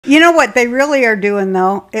You know what they really are doing,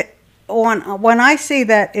 though? When I see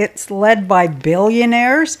that it's led by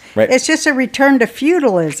billionaires, right. It's just a return to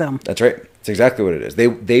feudalism. That's right. It's exactly what it is.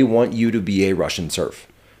 They want you to be a Russian serf.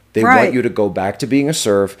 They want you to go back to being a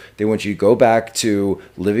serf. They want you to go back to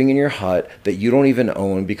living in your hut that you don't even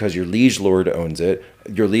own because your liege lord owns it.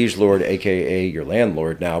 Your liege lord, a.k.a. your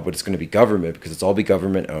landlord now, but it's going to be government because it's all be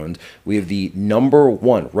government owned. We have the number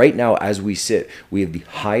one, right now as we sit, we have the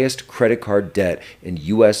highest credit card debt in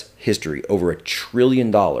U.S. history. Over $1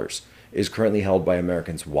 trillion is currently held by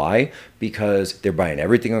Americans. Why? Because they're buying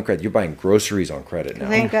everything on credit. You're buying groceries on credit now.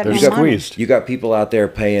 They ain't got They're no money. squeezed. You got people out there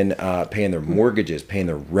paying their mortgages, paying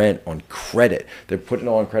their rent on credit. They're putting it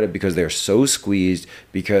all on credit because they're so squeezed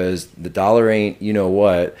because the dollar ain't, you know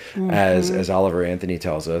what, as Oliver Anthony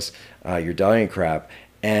tells us, your dollar ain't crap.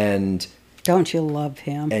 And don't you love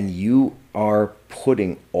him? And you are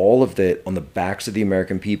putting all of that on the backs of the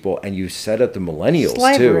American people, and you set up the millennials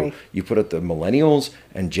slavery. too. You put up the millennials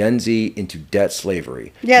and Gen Z into debt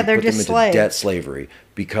slavery. Yeah, they're just slaves. Debt slavery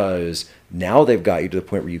because now they've got you to the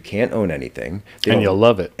point where you can't own anything, and you'll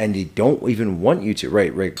love it, and they don't even want you to.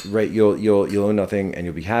 Right. You'll own nothing, and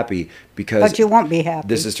you'll be happy because. But you won't be happy.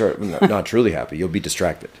 This is not truly happy. You'll be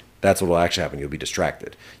distracted. That's what will actually happen. You'll be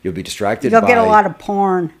distracted. You'll be distracted. You'll get a lot of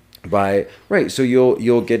porn. So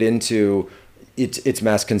you'll get into it's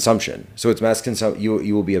mass consumption. So it's mass consumption.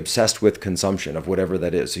 You will be obsessed with consumption of whatever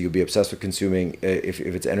that is. So you'll be obsessed with consuming. If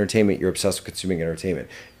it's entertainment, you're obsessed with consuming entertainment.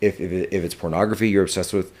 If it's pornography, you're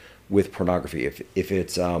obsessed with pornography. If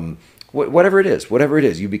it's whatever it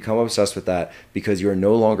is, you become obsessed with that because you're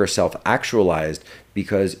no longer self-actualized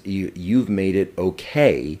because you've made it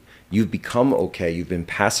okay. You've become okay. You've been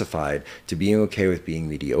pacified to being okay with being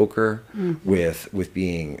mediocre, with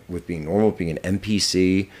being normal, being an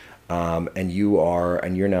NPC, and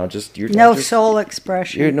you're now just no soul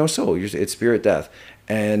expression. You're no soul. It's spirit death.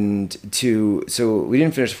 And so we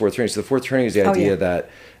didn't finish the fourth turning. So the fourth turning is the idea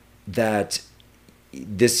that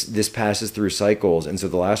this passes through cycles, and so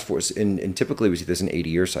the last four, and typically we see this in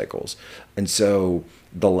 80-year cycles, and so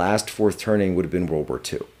the last fourth turning would have been World War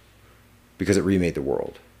II, because it remade the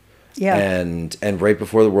world. Yeah. And right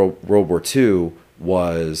before the World War II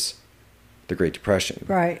was the Great Depression.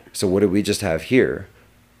 Right. So what did we just have here?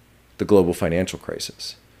 The global financial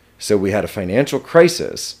crisis. So we had a financial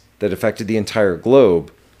crisis that affected the entire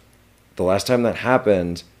globe. The last time that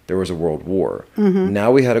happened, there was a world war. Now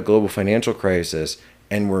we had a global financial crisis,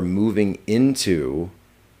 and we're moving into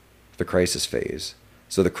the crisis phase.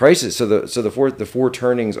 So the crisis, the four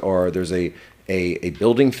turnings are: there's a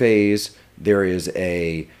building phase, there is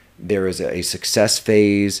a success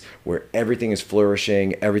phase where everything is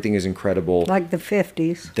flourishing, everything is incredible. Like the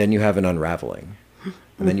 50s. Then you have an unraveling.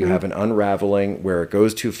 And then you have an unraveling where it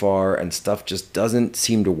goes too far and stuff just doesn't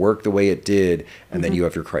seem to work the way it did. And then you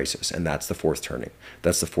have your crisis. And that's the fourth turning.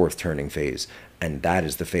 That's the fourth turning phase. And that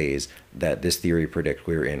is the phase that this theory predicts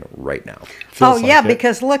we're in right now. Feels like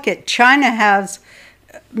because look at China has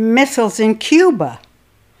missiles in Cuba.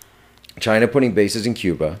 China putting bases in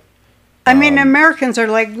Cuba. I mean, Americans are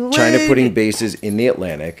like China putting bases in the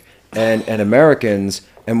Atlantic, and Americans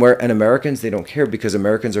they don't care because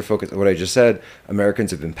Americans are focused. What I just said,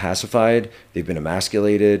 Americans have been pacified, they've been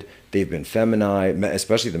emasculated, they've been feminized,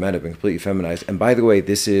 especially the men have been completely feminized. And by the way,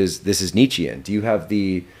 this is Nietzschean. Do you have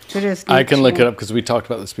the? It is. I can look it up because we talked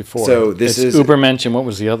about this before. So this is Ubermensch, and what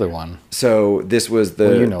was the other one? So this was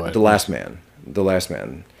the last man. The last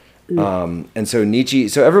man. And so Nietzsche.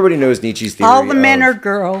 So everybody knows Nietzsche's theory. All the men are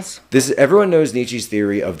girls. Everyone knows Nietzsche's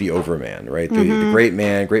theory of the overman, right? The great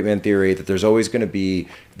man theory, that there's always going to be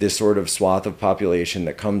this sort of swath of population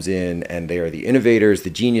that comes in, and they are the innovators, the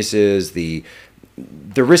geniuses, the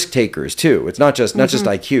risk takers too. It's not just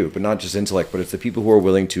IQ, but not just intellect, but it's the people who are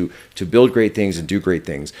willing to build great things and do great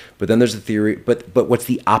things. But then there's the theory. But what's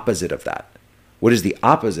the opposite of that? What is the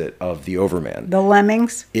opposite of the overman? The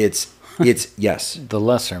lemmings. It's yes. The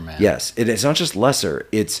lesser man. Yes. It's not just lesser.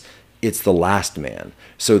 It's the last man.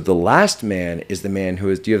 So the last man is the man who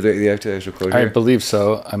is. Do you have the actual quote here? I believe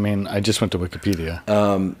so. I mean, I just went to Wikipedia.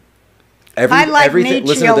 I like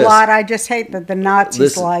Nietzsche a lot. I just hate that the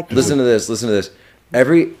Nazis like him. Listen to this.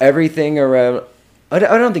 Everything around. I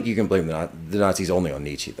don't think you can blame the Nazis only on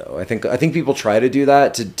Nietzsche, though. I think people try to do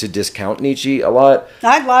that to discount Nietzsche a lot.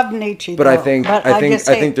 I love Nietzsche, but I think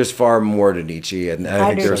there's far more to Nietzsche, and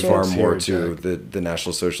I think there's far more to the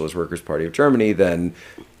National Socialist Workers' Party of Germany than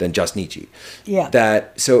just Nietzsche. Yeah.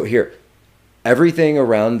 So here, Everything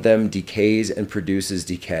around them decays and produces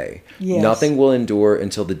decay. Yes. Nothing will endure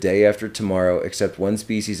until the day after tomorrow except one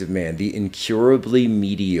species of man, the incurably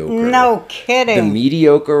mediocre. No kidding. The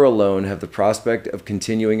mediocre alone have the prospect of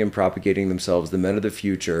continuing and propagating themselves, the men of the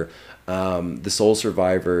future, the sole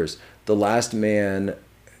survivors, the last man.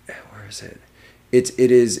 Where is it?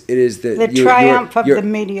 It is the triumph of the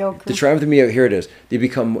mediocre. The triumph of the mediocre. Here it is. You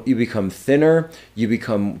become thinner. You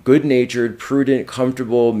become good-natured, prudent,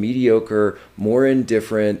 comfortable, mediocre, more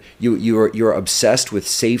indifferent. You're obsessed with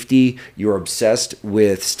safety. You're obsessed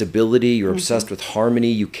with stability. You're obsessed with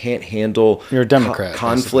harmony. You can't handle You're a Democrat,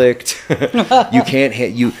 conflict. You can't.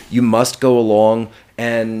 You must go along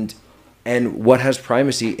and what has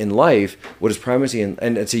primacy in life? What is primacy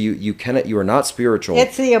and so you are not spiritual.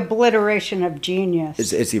 It's the obliteration of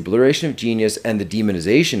genius. It's the obliteration of genius and the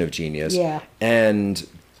demonization of genius. Yeah. And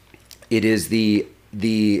it is what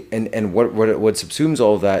subsumes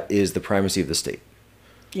all of that is the primacy of the state.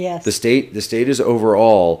 Yes. The state is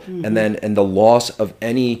overall, and the loss of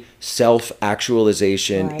any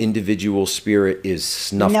self-actualization, Right. individual spirit is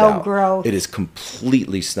snuffed out. No growth. It is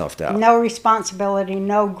completely snuffed out. No responsibility,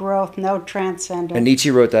 no growth, no transcendence. And Nietzsche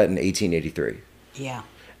wrote that in 1883. Yeah.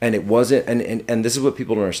 And it wasn't, and this is what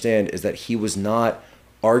people don't understand, is that he was not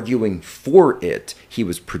arguing for it, he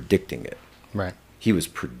was predicting it. Right. He was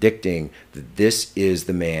predicting that this is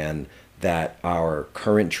the man that our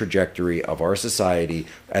current trajectory of our society,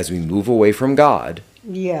 as we move away from God,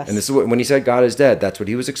 Yes. and this is what, when he said God is dead, that's what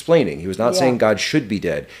he was explaining. He was not Yeah. saying God should be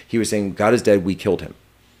dead. He was saying God is dead, we killed him.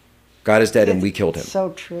 God is dead and we killed him.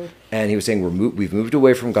 So true. And he was saying we've moved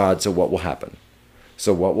away from God, so what will happen?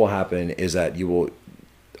 So what will happen is that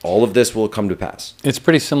all of this will come to pass. It's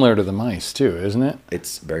pretty similar to the mice too, isn't it?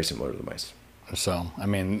 It's very similar to the mice. So, I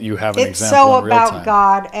mean, you have an It's example so in real about time.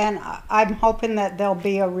 God, and I'm hoping that there'll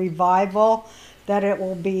be a revival, that it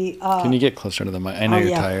will be... Can you get closer to the mic? I know Oh,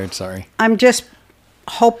 you're yeah. tired, sorry. I'm just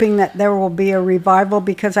hoping that there will be a revival,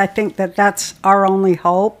 because I think that that's our only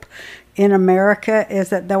hope in America, is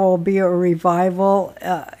that there will be a revival.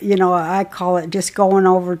 I call it just going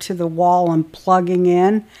over to the wall and plugging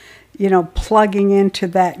in, plugging into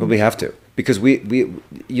that. Well, we have to, because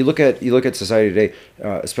you look at society today,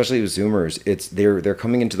 especially with Zoomers. They're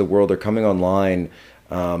coming into the world. They're coming online,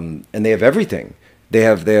 and they have everything. They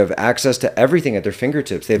have access to everything at their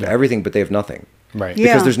fingertips. They have everything, but they have nothing. Right. Yeah.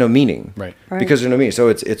 Because there's no meaning. Right. Because there's no meaning. So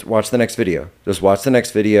it's watch the next video. Just watch the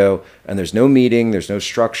next video, and there's no meeting. There's no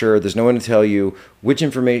structure. There's no one to tell you which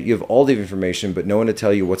information. You have all the information, but no one to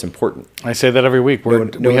tell you what's important. I say that every week. No We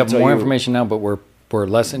one have tell more you information now, but we're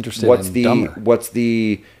less interested in dumber.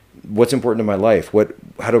 What's important in my life?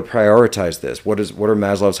 How to prioritize this? What are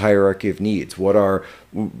Maslow's hierarchy of needs? What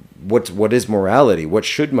is morality? What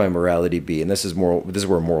should my morality be? And this is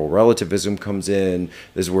where moral relativism comes in.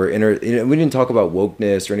 This is where we didn't talk about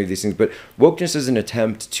wokeness or any of these things, but wokeness is an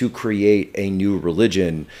attempt to create a new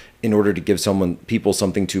religion in order to give people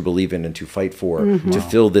something to believe in and to fight for, to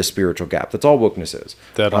fill this spiritual gap. That's all wokeness is.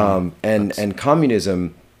 And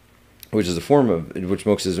communism, which is a form of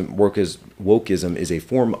wokeism is a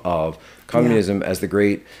form of communism, as the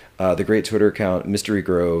great Twitter account Mystery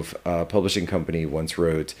Grove publishing company once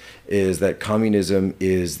wrote, is that communism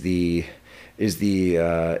is the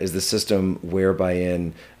system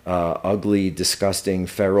whereby ugly, disgusting,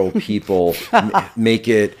 feral people make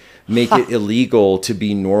it illegal to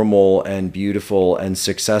be normal and beautiful and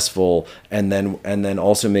successful, and then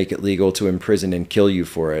also make it legal to imprison and kill you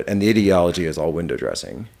for it. And the ideology is all window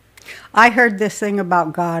dressing. I heard this thing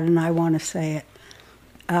about God, and I want to say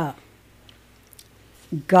it.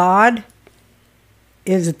 God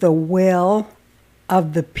is the will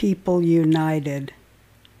of the people united.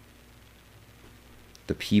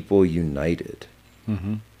 The people united.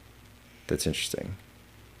 Mm-hmm. That's interesting.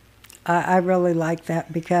 I really like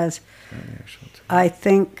that, because I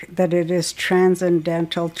think that it is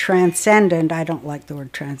transcendent. I don't like the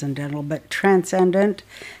word transcendental, but transcendent.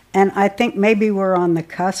 And I think maybe we're on the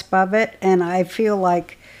cusp of it, and I feel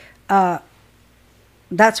like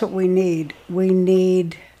that's what we need. We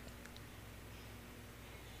need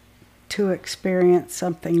to experience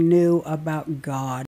something new about God.